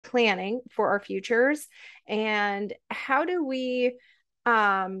planning for our futures, and how do we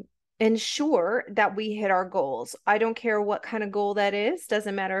ensure that we hit our goals. I don't care what kind of goal that is.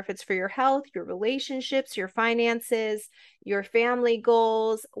 Doesn't matter if it's for your health, your relationships, your finances, your family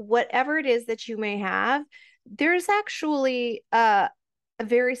goals, whatever it is that you may have. There's actually a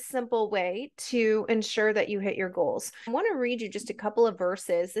very simple way to ensure that you hit your goals. I want to read you just a couple of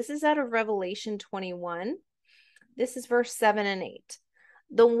verses. This is out of Revelation 21. This is verse 7 and 8.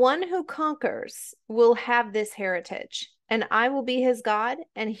 The one who conquers will have this heritage, and I will be his God,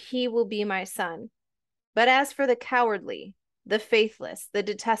 and he will be my son. But as for the cowardly, the faithless, the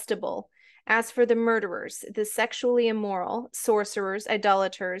detestable, as for the murderers, the sexually immoral, sorcerers,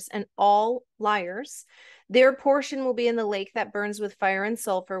 idolaters, and all liars, their portion will be in the lake that burns with fire and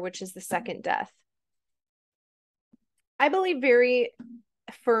sulfur, which is the second death. I believe very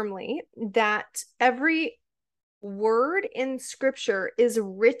firmly that every word in scripture is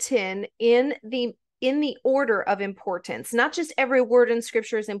written in the order of importance. Not just every word in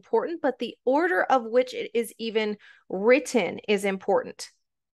scripture is important, but the order of which it is even written is important.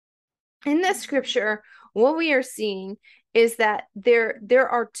 In this scripture, what we are seeing is that there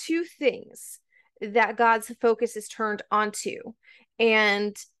are two things that God's focus is turned onto,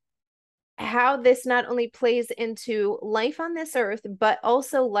 and how this not only plays into life on this earth, but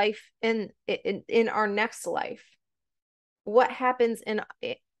also life in our next life. What happens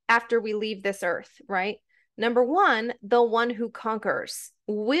after we leave this earth, right? Number one, the one who conquers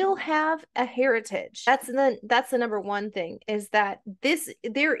will have a heritage. That's the number one thing, is that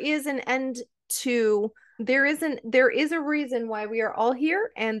there is an end to, there is a reason why we are all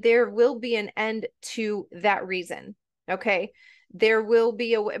here, and there will be an end to that reason. Okay. There will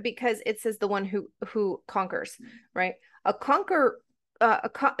be because it says the one who conquers, right? To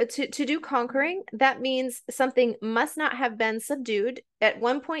do conquering, that means something must not have been subdued. At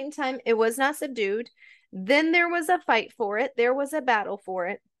one point in time, it was not subdued. Then there was a fight for it. There was a battle for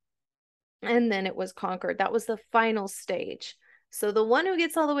it. And then it was conquered. That was the final stage. So the one who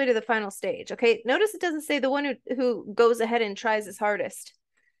gets all the way to the final stage. Okay, notice it doesn't say the one who goes ahead and tries his hardest.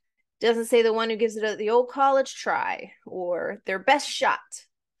 It doesn't say the one who gives it the old college try or their best shot,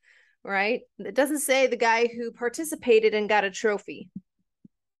 right? It doesn't say the guy who participated and got a trophy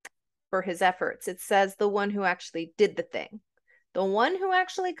for his efforts. It says the one who actually did the thing. The one who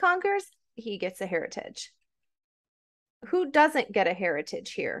actually conquers, he gets a heritage. Who doesn't get a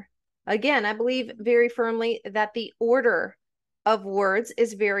heritage here? Again, I believe very firmly that the order of words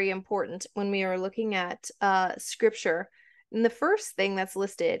is very important when we are looking at scripture. And the first thing that's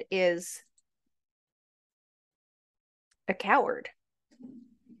listed is a coward.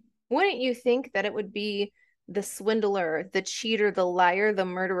 Wouldn't you think that it would be the swindler, the cheater, the liar, the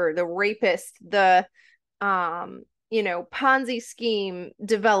murderer, the rapist, the Ponzi scheme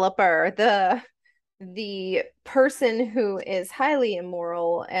developer, the person who is highly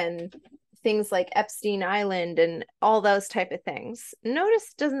immoral, and things like Epstein Island and all those type of things? Notice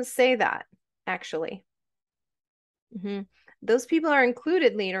it doesn't say that, actually. Those people are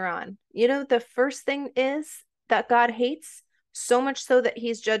included later on. You know, the first thing is that God hates, so much so that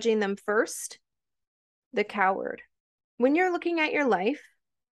he's judging them first, the coward. When you're looking at your life,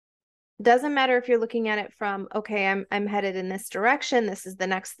 doesn't matter if you're looking at it from, okay, I'm headed in this direction. This is the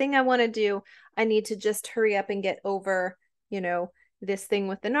next thing I want to do. I need to just hurry up and get over, this thing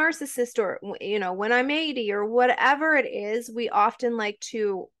with the narcissist, or, when I'm 80 or whatever it is. We often like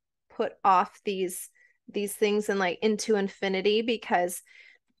to put off these things and like into infinity, because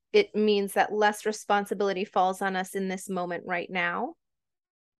it means that less responsibility falls on us in this moment right now.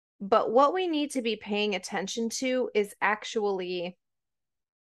 But what we need to be paying attention to is actually,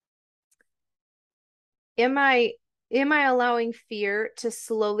 am I allowing fear to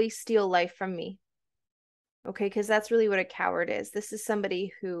slowly steal life from me? Okay, because that's really what a coward is. This is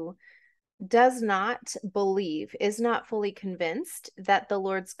somebody who does not believe, is not fully convinced that the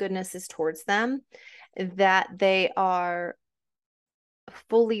Lord's goodness is towards them, that they are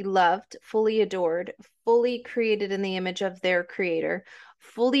fully loved, fully adored, fully created in the image of their creator,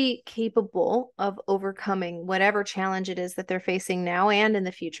 fully capable of overcoming whatever challenge it is that they're facing now and in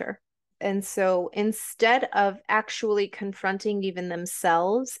the future. And so instead of actually confronting even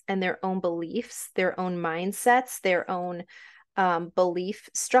themselves and their own beliefs, their own mindsets, their own belief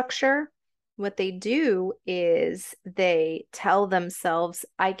structure, what they do is they tell themselves,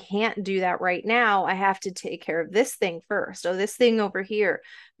 I can't do that right now. I have to take care of this thing first. Oh, this thing over here.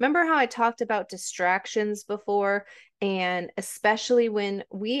 Remember how I talked about distractions before? And especially when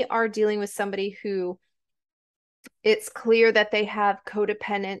we are dealing with somebody who it's clear that they have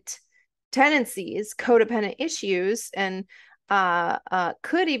codependent tendencies, codependent issues, and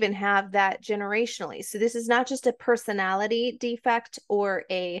could even have that generationally. So this is not just a personality defect or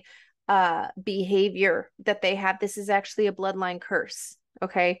a behavior that they have. This is actually a bloodline curse.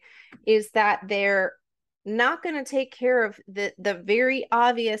 Okay, is that they're not going to take care of the very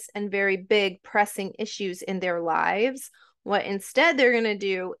obvious and very big pressing issues in their lives. What instead they're going to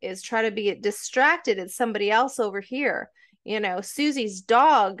do is try to be distracted at somebody else over here. Susie's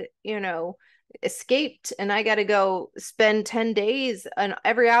dog, escaped, and I got to go spend 10 days and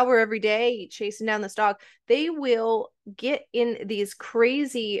every hour every day chasing down this dog. They will get in these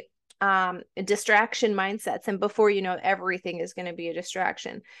crazy distraction mindsets, and before you know, everything is going to be a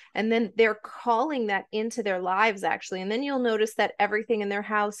distraction, and then they're calling that into their lives actually. And then you'll notice that everything in their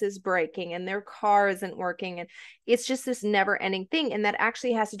house is breaking and their car isn't working, and it's just this never ending thing. And that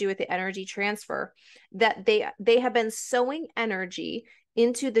actually has to do with the energy transfer, that they have been sowing energy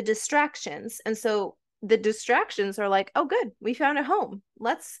into the distractions. And so the distractions are like, oh good, we found a home,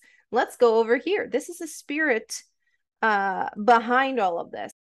 let's go over here. This is a spirit behind all of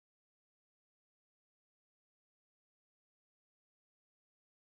this.